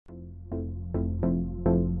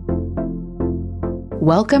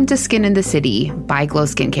Welcome to Skin in the City by Glow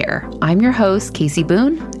Skincare. I'm your host, Casey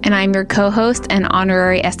Boone. And I'm your co-host and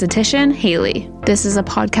honorary esthetician, Haley. This is a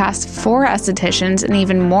podcast for estheticians and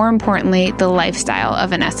even more importantly, the lifestyle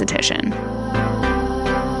of an esthetician.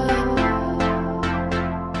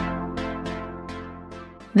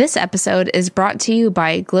 This episode is brought to you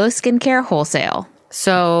by Glow Skincare Wholesale.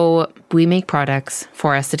 So we make products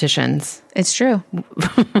for estheticians. It's true.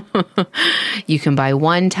 You can buy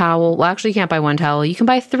one towel. Well, actually, you can't buy one towel. You can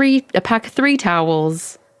buy a pack of 3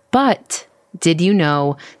 towels. But did you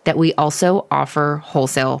know that we also offer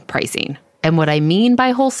wholesale pricing? And what I mean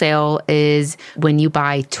by wholesale is when you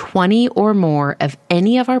buy 20 or more of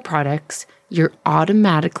any of our products, you're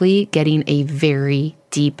automatically getting a very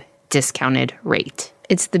deep discounted rate.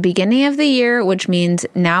 It's the beginning of the year, which means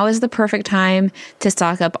now is the perfect time to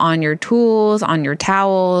stock up on your tools, on your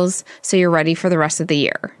towels, so you're ready for the rest of the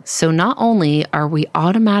year. So not only are we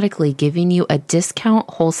automatically giving you a discount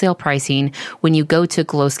wholesale pricing when you go to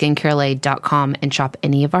glowskincarela.com and shop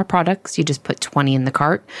any of our products, you just put 20 in the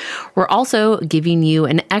cart. We're also giving you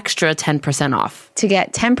an extra 10% off. To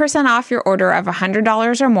get 10% off your order of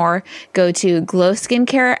 $100 or more, go to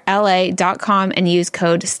glowskincarela.com and use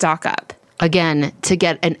code STOCKUP. Again, to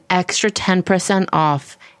get an extra 10%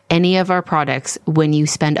 off any of our products when you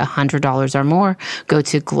spend $100 or more, go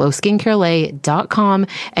to glowskincarela.com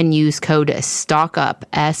and use code STOCKUP,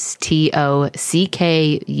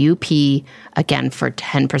 STOCKUP, again for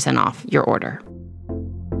 10% off your order.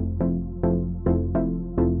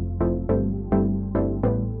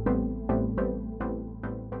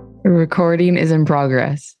 The recording is in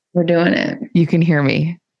progress. We're doing it. You can hear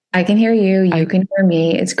me. I can hear you. You can hear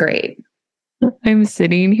me. It's great. I'm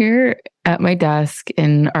sitting here at my desk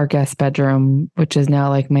in our guest bedroom, which is now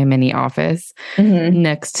like my mini office,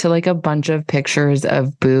 next to like a bunch of pictures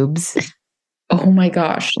of boobs. Oh my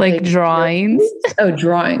gosh. Like drawings. Oh,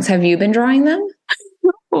 drawings. Have you been drawing them?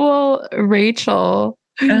 Well, Rachel,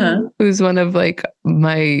 who's one of like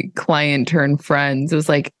my client turned friends, was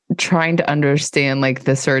like trying to understand like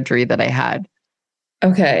the surgery that I had.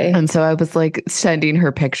 Okay. And so I was like sending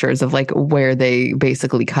her pictures of like where they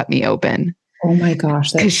basically cut me open. Oh my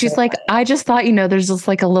gosh. Because she's like, I just thought, there's just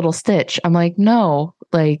like a little stitch. I'm like, no,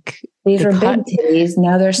 like these are big titties.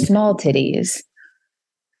 Now they're small titties.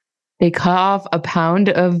 They cut off a pound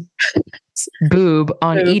of boob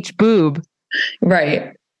on each boob.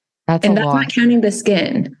 Right. That's and a that's lot. not counting the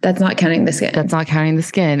skin. That's not counting the skin. That's not counting the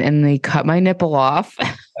skin. And they cut my nipple off.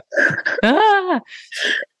 And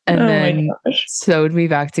then sewed me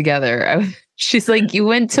back together. She's like, you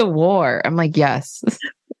went to war. I'm like, yes.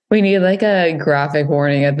 We need like a graphic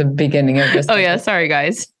warning at the beginning of this. Oh yeah, sorry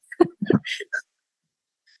guys.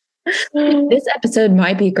 This episode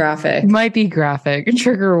might be graphic.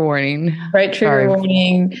 Trigger warning. Right, trigger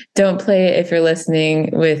warning. Don't play it if you're listening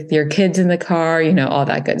with your kids in the car, all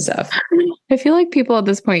that good stuff. I feel like people at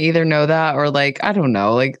this point either know that or like, I don't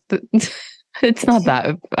know, like it's not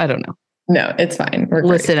that, I don't know. No, it's fine.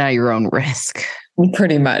 Listen at your own risk.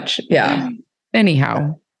 Pretty much. Yeah.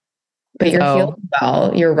 Anyhow. But you're feeling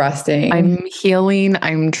well. You're resting. I'm healing.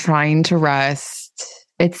 I'm trying to rest.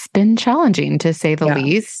 It's been challenging to say the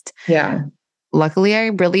least. Yeah. Luckily, I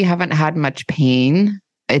really haven't had much pain.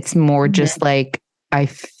 It's more just like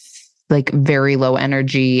like very low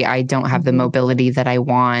energy. I don't have the mobility that I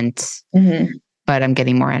want, but I'm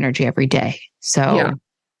getting more energy every day. So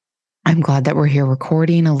I'm glad that we're here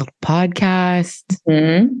recording a little podcast.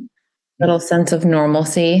 Little sense of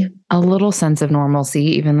normalcy. A little sense of normalcy,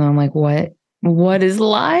 even though I'm like, what is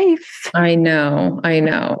life? I know.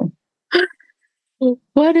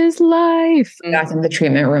 What is life? Back in the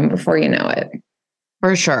treatment room before you know it.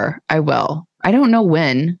 For sure. I will. I don't know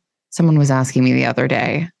when. Someone was asking me the other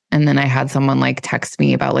day. And then I had someone like text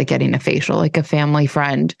me about like getting a facial, like a family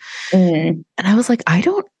friend. And I was like, I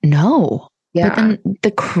don't know. Yeah. But then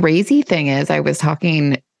the crazy thing is I was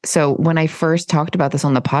talking. So when I first talked about this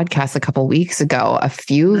on the podcast a couple weeks ago, a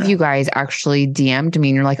few of you guys actually DM'd me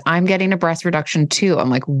and you're like, I'm getting a breast reduction too. I'm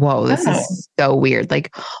like, whoa, this is so weird.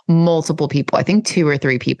 Like multiple people, I think 2 or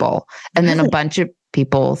 3 people. And then a bunch of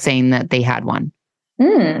people saying that they had one.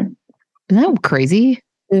 Isn't that crazy?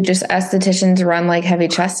 Do just estheticians run like heavy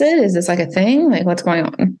chested? Is this like a thing? Like what's going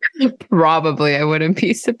on? Probably. I wouldn't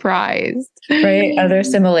be surprised. Right? Other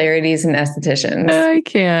similarities in estheticians. I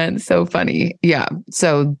can't. So funny. Yeah.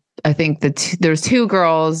 So I think there's 2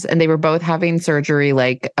 girls and they were both having surgery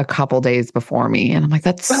like a couple days before me. And I'm like,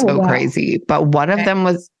 that's so crazy. But one of them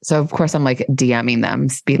was, so of course I'm like DMing them,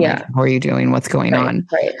 being like, how are you doing? What's going on?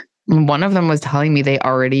 Right. And one of them was telling me they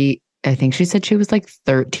already I think she said she was like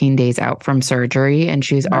 13 days out from surgery and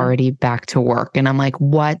she's already back to work. And I'm like,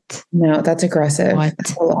 what? No, that's aggressive. What?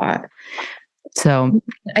 That's a lot. So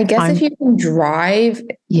I guess if you can drive,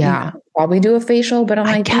 you could probably do a facial, but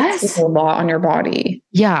I guess that's a lot on your body.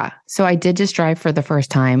 Yeah. So I did just drive for the first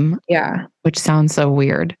time. Yeah. Which sounds so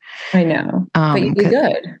weird. I know. But you did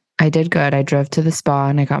good. I did good. I drove to the spa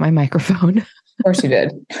and I got my microphone. Of course you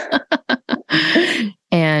did.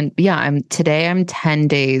 And I'm 10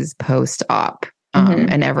 days post-op.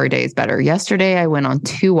 And every day is better. Yesterday I went on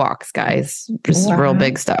 2 walks, guys. Just real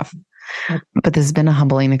big stuff. But this has been a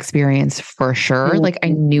humbling experience for sure. Like I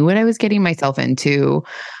knew what I was getting myself into,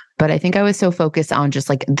 but I think I was so focused on just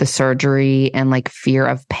like the surgery and like fear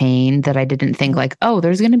of pain that I didn't think like, oh,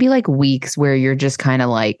 there's going to be like weeks where you're just kind of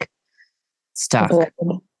like stuck.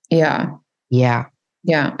 Yeah. Yeah.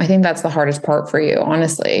 Yeah. I think that's the hardest part for you,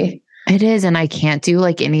 honestly. It is. And I can't do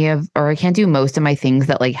like I can't do most of my things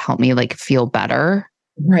that like help me like feel better.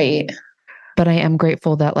 Right. But I am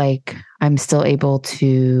grateful that like I'm still able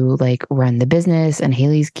to like run the business and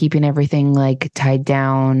Haley's keeping everything like tied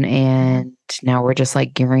down. And now we're just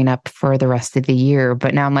like gearing up for the rest of the year.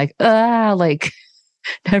 But now I'm like, like,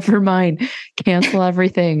 never mind. Cancel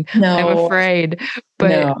everything. No. I'm afraid.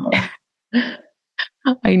 But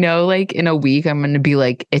I know like in a week, I'm going to be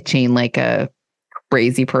like itching like a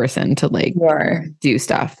crazy person to like do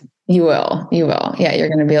stuff. You will. Yeah. You're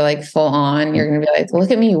going to be like full on. You're going to be like, look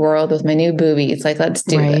at me, world, with my new boobies. Like, let's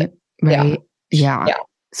do it. Right. Yeah.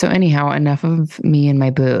 So anyhow, enough of me and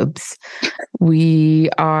my boobs. We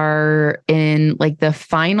are in like the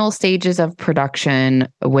final stages of production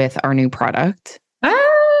with our new product.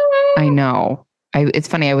 I know. It's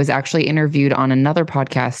funny. I was actually interviewed on another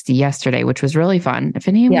podcast yesterday, which was really fun. If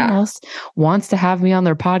anyone else wants to have me on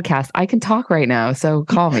their podcast, I can talk right now. So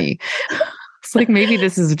call me. It's like, maybe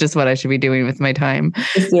this is just what I should be doing with my time.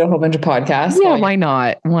 Just do a whole bunch of podcasts. Yeah. Why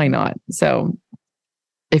not? Why not? So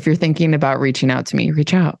if you're thinking about reaching out to me,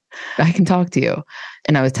 reach out. I can talk to you.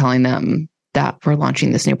 And I was telling them that we're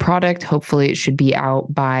launching this new product. Hopefully it should be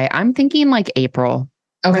out by, I'm thinking like April.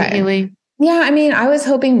 Okay. Right, Haley? Yeah, I mean, I was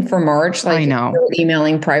hoping for March. Like, I know. You were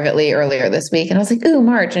emailing privately earlier this week, and I was like, "Ooh,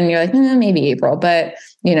 March," and you're like, "Maybe April." But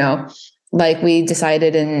like we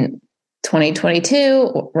decided in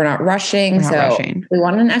 2022, we're not rushing, we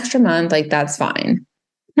want an extra month. Like that's fine.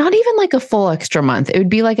 Not even like a full extra month. It would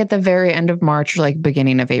be like at the very end of March or like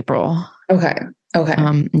beginning of April. Okay.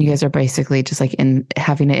 You guys are basically just like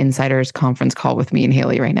having an insider's conference call with me and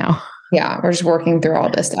Haley right now. Yeah, we're just working through all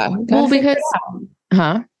this stuff.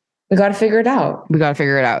 We got to figure it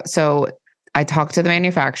out. So I talked to the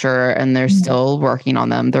manufacturer and they're still working on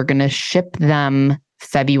them. They're going to ship them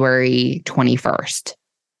February 21st.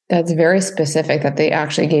 That's very specific that they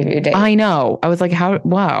actually gave you a date. I know. I was like,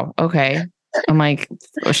 wow. Okay. I'm like,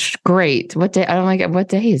 great. What day? I'm like, what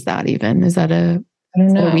day is that even? Is that I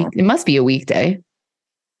don't know. It must be a weekday.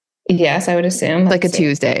 Yes, I would assume. Like a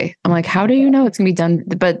Tuesday. I'm like, how do you know it's going to be done?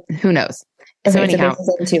 But who knows? Okay, so anyhow,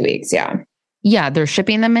 in 2 weeks. Yeah. Yeah, they're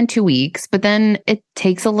shipping them in 2 weeks, but then it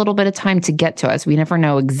takes a little bit of time to get to us. We never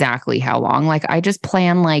know exactly how long. Like I just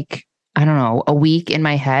plan like, I don't know, a week in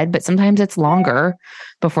my head, but sometimes it's longer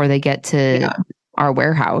before they get to our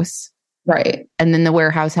warehouse. Right. And then the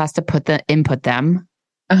warehouse has to input them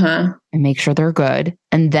and make sure they're good.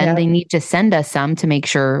 And then they need to send us some to make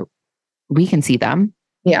sure we can see them.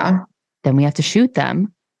 Yeah. Then we have to shoot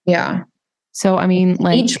them. Yeah. So, I mean,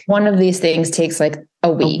 like each one of these things takes like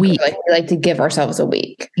a week. Like we like to give ourselves a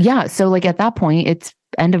week. Yeah. So like at that point, it's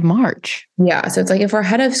end of March. Yeah. So it's like if we're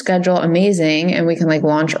ahead of schedule, amazing. And we can like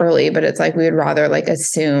launch early, but it's like we would rather like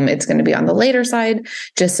assume it's going to be on the later side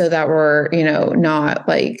just so that we're, not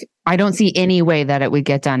like. I don't see any way that it would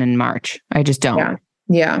get done in March. I just don't.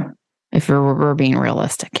 Yeah. If we're being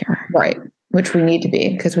realistic here. Right. Which we need to be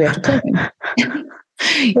because we have to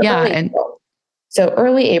plan. So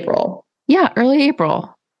early April. Yeah, early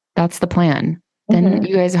April. That's the plan. Then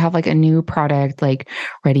you guys have like a new product like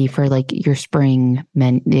ready for like your spring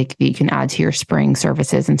you can add to your spring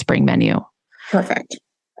services and spring menu. Perfect.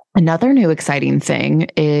 Another new exciting thing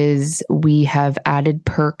is we have added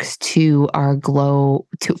perks to our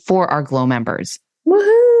for our Glow members.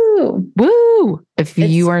 Woohoo! Woo!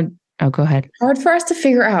 Go ahead. Hard for us to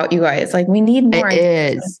figure out, you guys. Like we need more. It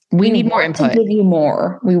is. We need more input. To give you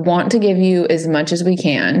more. We want to give you as much as we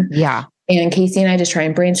can. Yeah. And Casey and I just try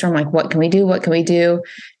and brainstorm like, what can we do? What can we do?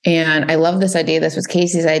 And I love this idea. This was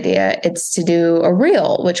Casey's idea. It's to do a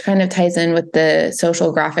reel, which kind of ties in with the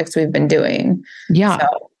social graphics we've been doing. Yeah.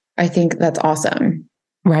 So I think that's awesome.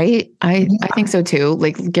 Right. I think so too.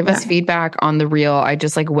 Like give us feedback on the reel. I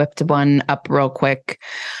just like whipped one up real quick.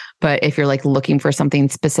 But if you're like looking for something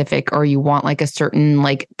specific or you want like a certain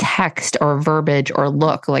like text or verbiage or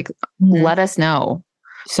look, like let us know.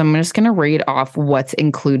 So I'm just going to read off what's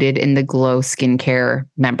included in the Glow Skincare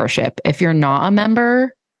membership. If you're not a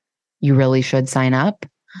member, you really should sign up.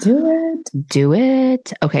 Do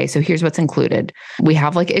it. Okay, so here's what's included. We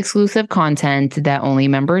have like exclusive content that only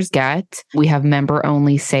members get. We have member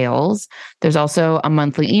only sales. There's also a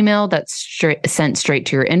monthly email that's sent straight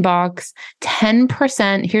to your inbox.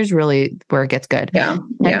 10%. Here's really where it gets good.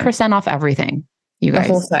 10% off everything. You guys.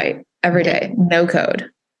 The whole site every day. No code.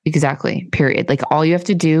 Exactly. Period. Like all you have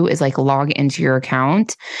to do is like log into your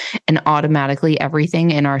account and automatically everything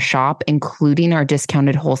in our shop, including our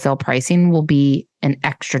discounted wholesale pricing, will be an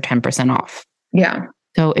extra 10% off. Yeah.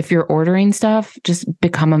 So if you're ordering stuff, just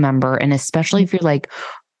become a member. And especially if you're like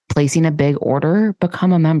placing a big order,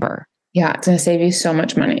 become a member. Yeah. It's going to save you so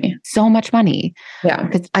much money. So much money. Yeah.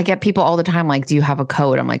 Because I get people all the time like, do you have a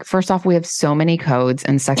code? I'm like, first off, we have so many codes.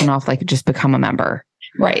 And second off, like just become a member.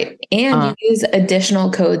 Right. And you use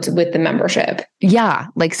additional codes with the membership. Yeah.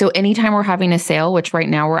 Like, so anytime we're having a sale, which right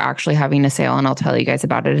now we're actually having a sale, and I'll tell you guys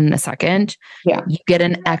about it in a second. Yeah. You get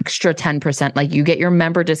an extra 10%. Like you get your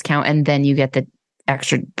member discount and then you get the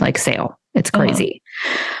extra like sale. It's crazy.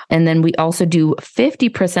 And then we also do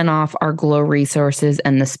 50% off our Glow resources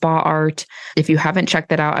and the spa art. If you haven't checked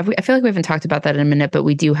that out, I feel like we haven't talked about that in a minute, but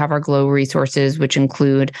we do have our Glow resources, which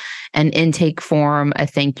include an intake form, a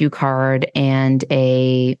thank you card, and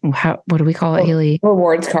what do we call it, Haley?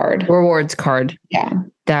 Rewards card. Rewards card. Yeah.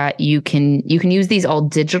 That you can use these all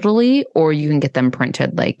digitally, or you can get them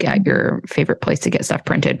printed like at your favorite place to get stuff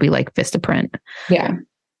printed. We like Vistaprint. Yeah.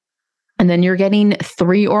 And then you're getting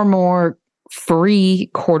 3 or more free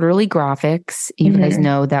quarterly graphics. You guys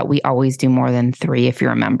know that we always do more than 3 if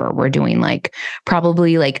you're a member. We're doing like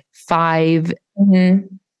probably like 5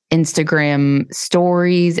 Instagram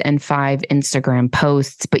stories and 5 Instagram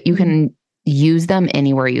posts, but you can use them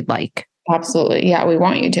anywhere you'd like. Absolutely. Yeah, we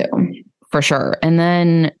want you to. For sure. And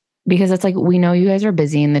then because it's like, we know you guys are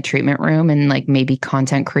busy in the treatment room and like maybe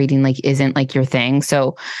content creating like isn't like your thing.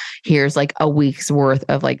 So here's like a week's worth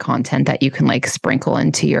of like content that you can like sprinkle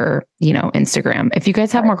into your, Instagram. If you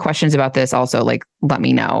guys have more questions about this also, like, let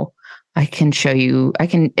me know. I can show you,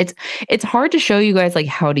 it's hard to show you guys like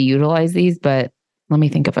how to utilize these, but let me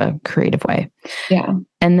think of a creative way. Yeah.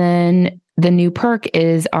 And then the new perk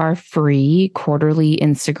is our free quarterly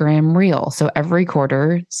Instagram reel. So every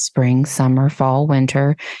quarter, spring, summer, fall,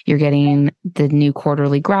 winter, you're getting the new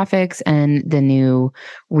quarterly graphics and the new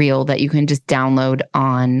reel that you can just download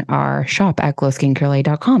on our shop at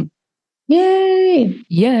glowskincarelay.com. Yay.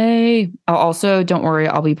 Yay. Also, don't worry,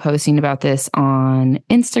 I'll be posting about this on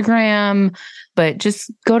Instagram, but just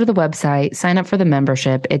go to the website, sign up for the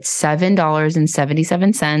membership. It's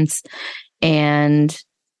 $7.77 and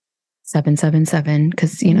 777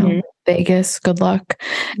 because, Vegas, good luck.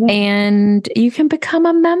 Yeah. And you can become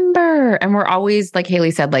a member. And we're always, like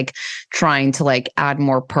Haley said, like trying to like add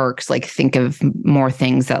more perks, like think of more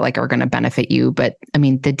things that like are going to benefit you. But I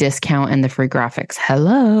mean, the discount and the free graphics.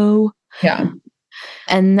 Hello. Yeah.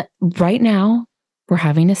 And right now we're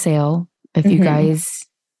having a sale. If you guys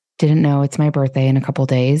didn't know, it's my birthday in a couple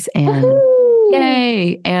days and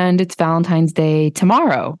yay. And it's Valentine's Day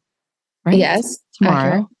tomorrow, right? Yes.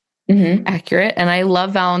 Tomorrow. Accurate. And I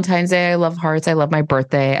love Valentine's Day. I love hearts. I love my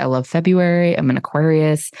birthday. I love February. I'm an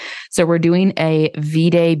Aquarius. So we're doing a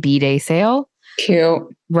V-Day, B-Day sale. Cute.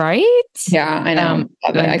 Right? Yeah, I know.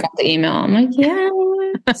 I got the email. I'm like, yes.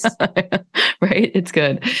 Right? It's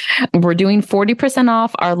good. We're doing 40%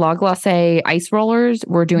 off our La Glace ice rollers.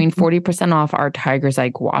 We're doing 40% off our Tiger's Eye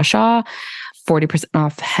Gua Sha, 40%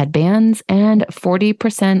 off headbands, and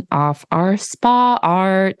 40% off our spa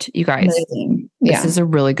art. You guys, this is a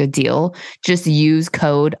really good deal. Just use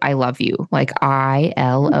code I love you, like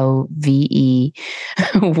ILOVEYOU.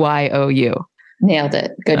 Nailed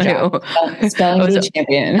it. Good job. Spelling bee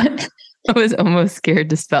champion. I was almost scared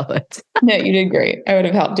to spell it. No, you did great. I would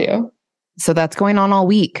have helped you. So that's going on all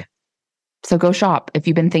week. So go shop. If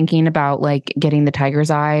you've been thinking about like getting the Tiger's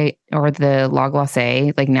Eye or the La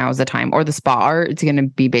Glace, like now is the time. Or the spa art, it's going to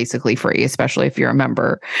be basically free, especially if you're a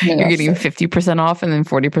member. Yeah, you're getting 50% off and then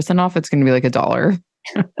 40% off. It's going to be like $1.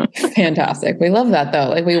 Fantastic. We love that though.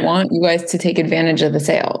 Like we want you guys to take advantage of the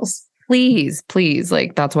sales. Please.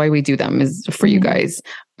 Like that's why we do them, is for you guys.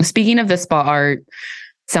 Speaking of the spa art,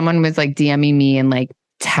 someone was like DMing me and like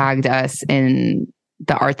tagged us in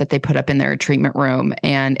the art that they put up in their treatment room,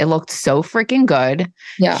 and it looked so freaking good.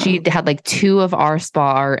 Yeah. She had like 2 of our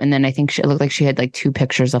spa art, and then I think it looked like she had like 2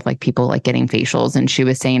 pictures of like people like getting facials, and she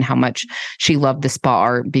was saying how much she loved the spa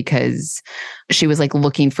art because she was like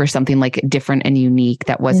looking for something like different and unique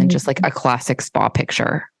that wasn't just like a classic spa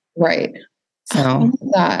picture. Right. So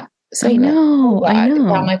that. So I know.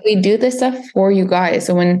 I'm like, we do this stuff for you guys.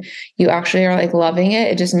 So when you actually are like loving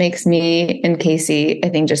it, it just makes me and Casey, I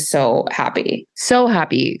think, just so happy. So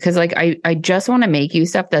happy. Cause like I just want to make you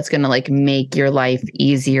stuff that's gonna like make your life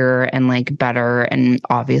easier and like better and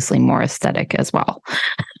obviously more aesthetic as well.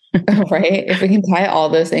 Right? If we can tie all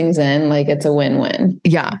those things in, like it's a win-win.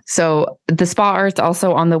 Yeah. So the spa art's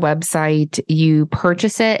also on the website. You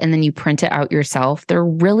purchase it and then you print it out yourself. They're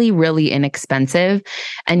really, really inexpensive.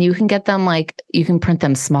 And you can get them like, you can print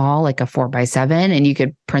them small, like a 4x7, and you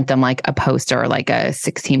could print them like a poster, like a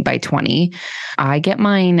 16x20. I get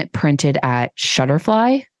mine printed at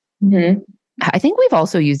Shutterfly. Mm-hmm. I think we've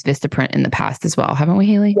also used Vistaprint in the past as well, haven't we,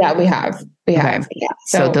 Haley? Yeah, we have. We have. Yeah.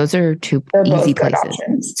 So those are 2 easy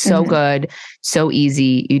places. So good, so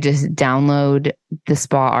easy. You just download the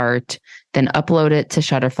spa art, then upload it to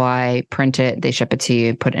Shutterfly, print it, they ship it to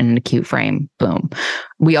you, put it in a cute frame. Boom.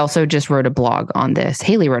 We also just wrote a blog on this.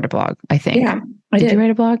 Haley wrote a blog, I think. Yeah. Did you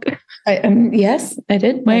write a blog? Yes, I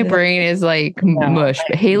did. My brain is like mush.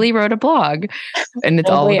 But Haley wrote a blog, and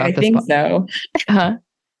it's all about this. I think so. Huh?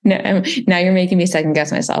 No, now you're making me second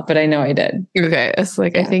guess myself, but I know I did. Okay. It's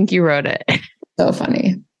like, I think you wrote it. So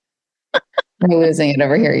funny. I'm losing it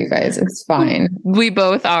over here, you guys. It's fine. We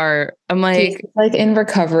both are. I'm like in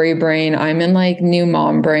recovery brain. I'm in like new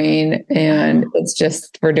mom brain, and it's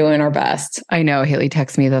just, we're doing our best. I know. Haley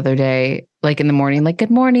texted me the other day, like in the morning, like, good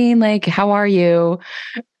morning. Like, how are you?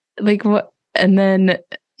 Like what? And then,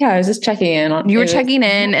 yeah, I was just checking in on you. Were checking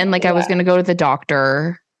in, and like, I was going to go to the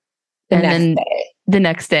doctor the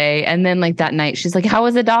next day. And then like that night, she's like, how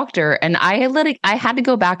was the doctor? And I had to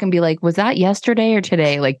go back and be like, was that yesterday or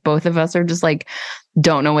today? Like both of us are just like,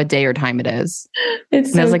 don't know what day or time it is.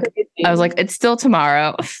 It's so crazy. I was like, it's still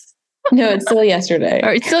tomorrow. No, it's still yesterday.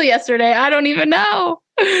 Or it's still yesterday. I don't even know.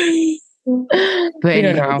 But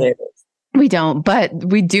anyhow, we don't, but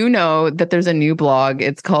we do know that there's a new blog.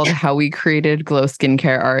 It's called How We Created Glow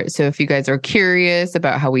Skincare Art. So if you guys are curious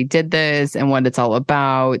about how we did this and what it's all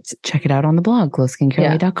about, check it out on the blog,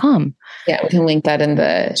 glowskincarely.com. Yeah, we can link that in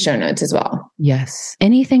the show notes as well. Yes.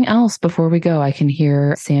 Anything else before we go? I can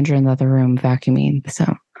hear Sandra in the other room vacuuming.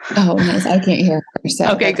 So. Oh, nice. I can't hear her. So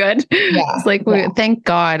okay, good. Yeah. It's like, thank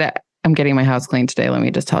God I'm getting my house clean today. Let me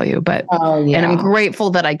just tell you. But, and I'm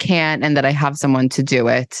grateful that I can and that I have someone to do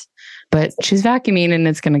it. But she's vacuuming and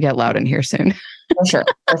it's going to get loud in here soon. For sure.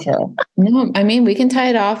 No, I mean, we can tie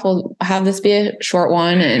it off. We'll have this be a short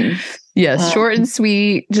one. And yes, short and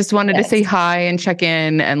sweet. Just wanted to say hi and check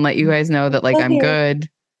in and let you guys know that like I'm good.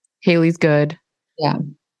 Haley's good. Yeah.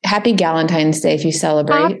 Happy Galentine's Day if you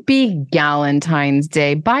celebrate. Happy Galentine's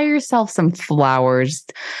Day. Buy yourself some flowers.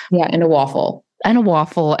 Yeah, and a waffle.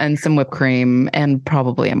 And some whipped cream and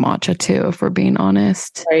probably a matcha too, if we're being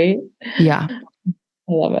honest. Right? Yeah. I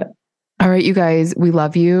love it. All right, you guys, we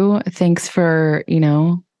love you. Thanks for,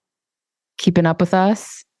 keeping up with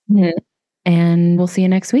us. Mm-hmm. And we'll see you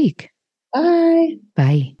next week. Bye.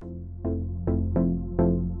 Bye.